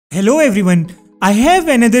Hello everyone, I have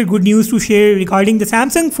another good news to share regarding the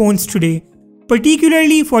Samsung phones today,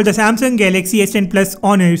 particularly for the Samsung Galaxy S10 Plus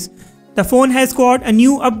owners. The phone has got a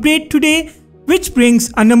new update today which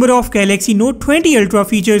brings a number of Galaxy Note 20 Ultra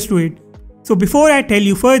features to it. So before I tell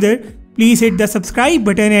you further, please hit the subscribe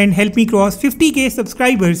button and help me cross 50k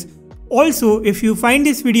subscribers. Also, if you find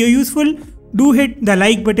this video useful, do hit the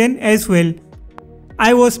like button as well.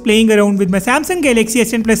 I was playing around with my Samsung Galaxy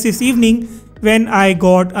S10 Plus this evening when I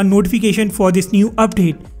got a notification for this new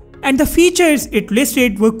update, and the features it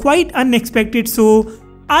listed were quite unexpected, so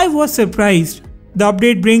I was surprised. The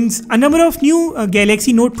update brings a number of new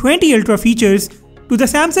Galaxy Note 20 Ultra features to the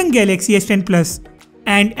Samsung Galaxy S10 Plus,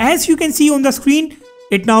 and as you can see on the screen,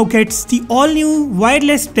 it now gets the all-new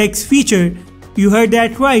Wireless DeX feature. You heard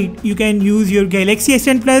that right, you can use your Galaxy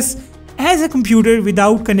S10 Plus as a computer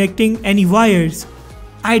without connecting any wires.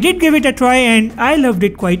 I did give it a try and I loved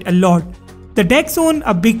it quite a lot. The DeX on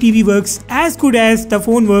a big TV works as good as the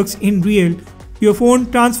phone works in real. Your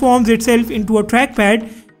phone transforms itself into a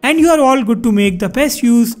trackpad and you are all good to make the best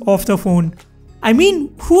use of the phone. I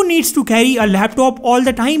mean, who needs to carry a laptop all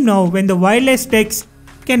the time now when the Wireless DeX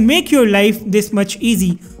can make your life this much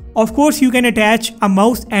easy? Of course, you can attach a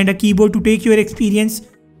mouse and a keyboard to take your experience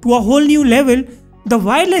to a whole new level. The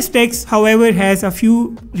Wireless DeX, however, has a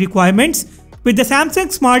few requirements, with the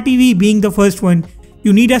Samsung Smart TV being the first one.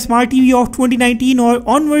 You need a Smart TV of 2019 or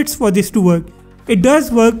onwards for this to work. It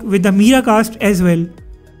does work with the Miracast as well.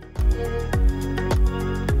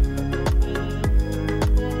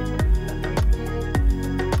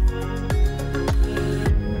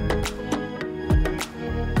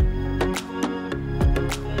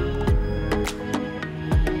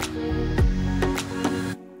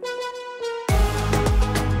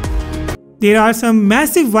 There are some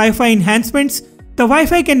massive Wi-Fi enhancements. The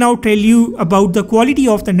Wi-Fi can now tell you about the quality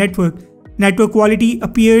of the network. Network quality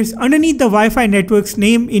appears underneath the Wi-Fi network's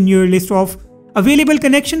name in your list of available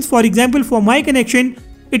connections. For example, for my connection,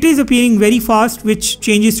 it is appearing very fast, which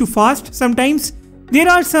changes to fast sometimes. There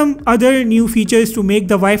are some other new features to make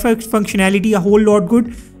the Wi-Fi functionality a whole lot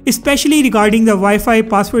good, especially regarding the Wi-Fi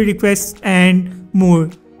password requests and more.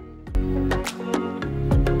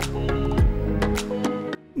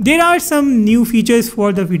 There are some new features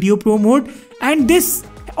for the Video Pro mode, and this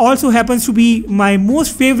also happens to be my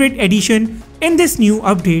most favorite addition in this new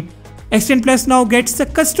update. S10 Plus now gets the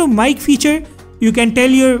custom mic feature. You can tell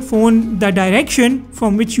your phone the direction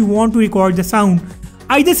from which you want to record the sound.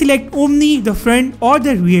 Either select Omni, the front or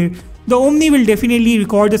the rear. The Omni will definitely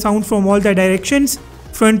record the sound from all the directions.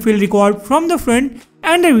 Front will record from the front,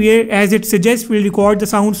 and the rear, as it suggests, will record the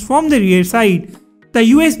sounds from the rear side. The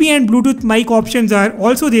USB and Bluetooth mic options are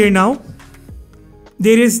also there now.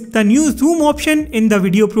 There is the new zoom option in the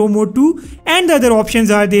Video Pro mode too, and the other options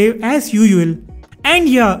are there as usual. And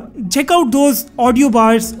yeah, check out those audio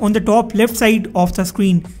bars on the top left side of the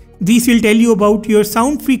screen. These will tell you about your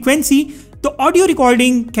sound frequency. The audio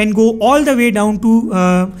recording can go all the way down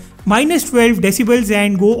to minus 12 decibels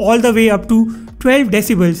and go all the way up to 12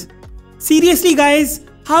 decibels. Seriously guys,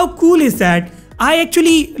 how cool is that? I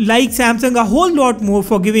actually like Samsung a whole lot more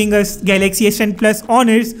for giving us Galaxy S10 Plus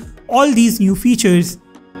owners all these new features.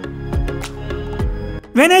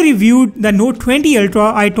 When I reviewed the Note 20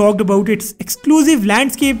 Ultra, I talked about its exclusive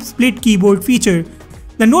landscape split keyboard feature.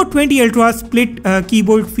 The Note 20 Ultra split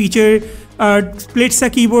keyboard feature splits the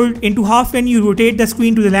keyboard into half when you rotate the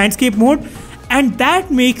screen to the landscape mode, and that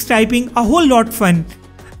makes typing a whole lot fun.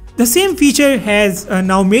 The same feature has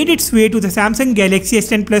now made its way to the Samsung Galaxy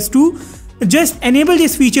S10 Plus too. Just enable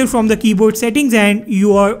this feature from the keyboard settings and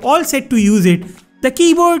you are all set to use it. The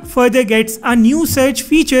keyboard further gets a new search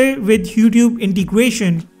feature with YouTube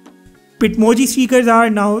integration. Bitmoji stickers are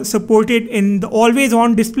now supported in the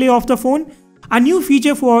always-on display of the phone. A new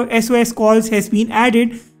feature for SOS calls has been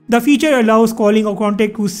added. The feature allows calling a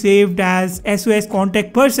contact who's saved as SOS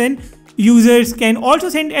contact person. Users can also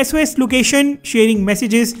send SOS location sharing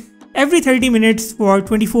messages every 30 minutes for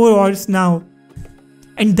 24 hours now.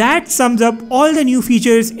 And that sums up all the new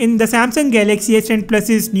features in the Samsung Galaxy S10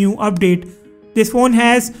 Plus's new update. This phone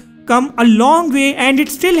has come a long way and it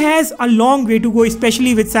still has a long way to go,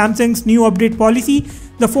 especially with Samsung's new update policy.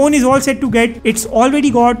 The phone is all set to it's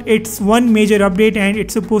already got its one major update and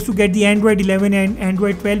it's supposed to get the Android 11 and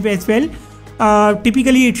Android 12 as well.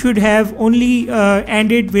 Typically it should have only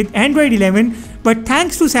ended with Android 11, but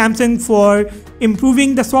thanks to Samsung for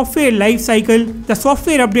improving the software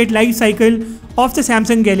update lifecycle of the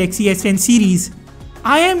Samsung Galaxy S10 series.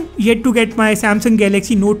 I am yet to get my Samsung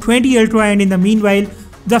Galaxy Note 20 Ultra, and in the meanwhile,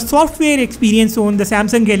 the software experience on the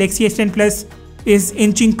Samsung Galaxy S10 Plus is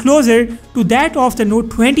inching closer to that of the Note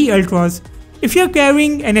 20 Ultras. If you're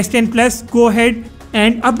carrying an S10 Plus, go ahead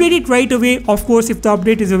and update it right away. Of course, if the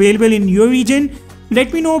update is available in your region,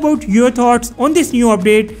 let me know about your thoughts on this new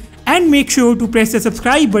update, and make sure to press the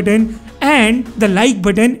subscribe button and the like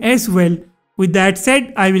button as well. With that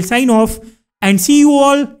said, I will sign off and see you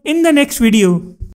all in the next video.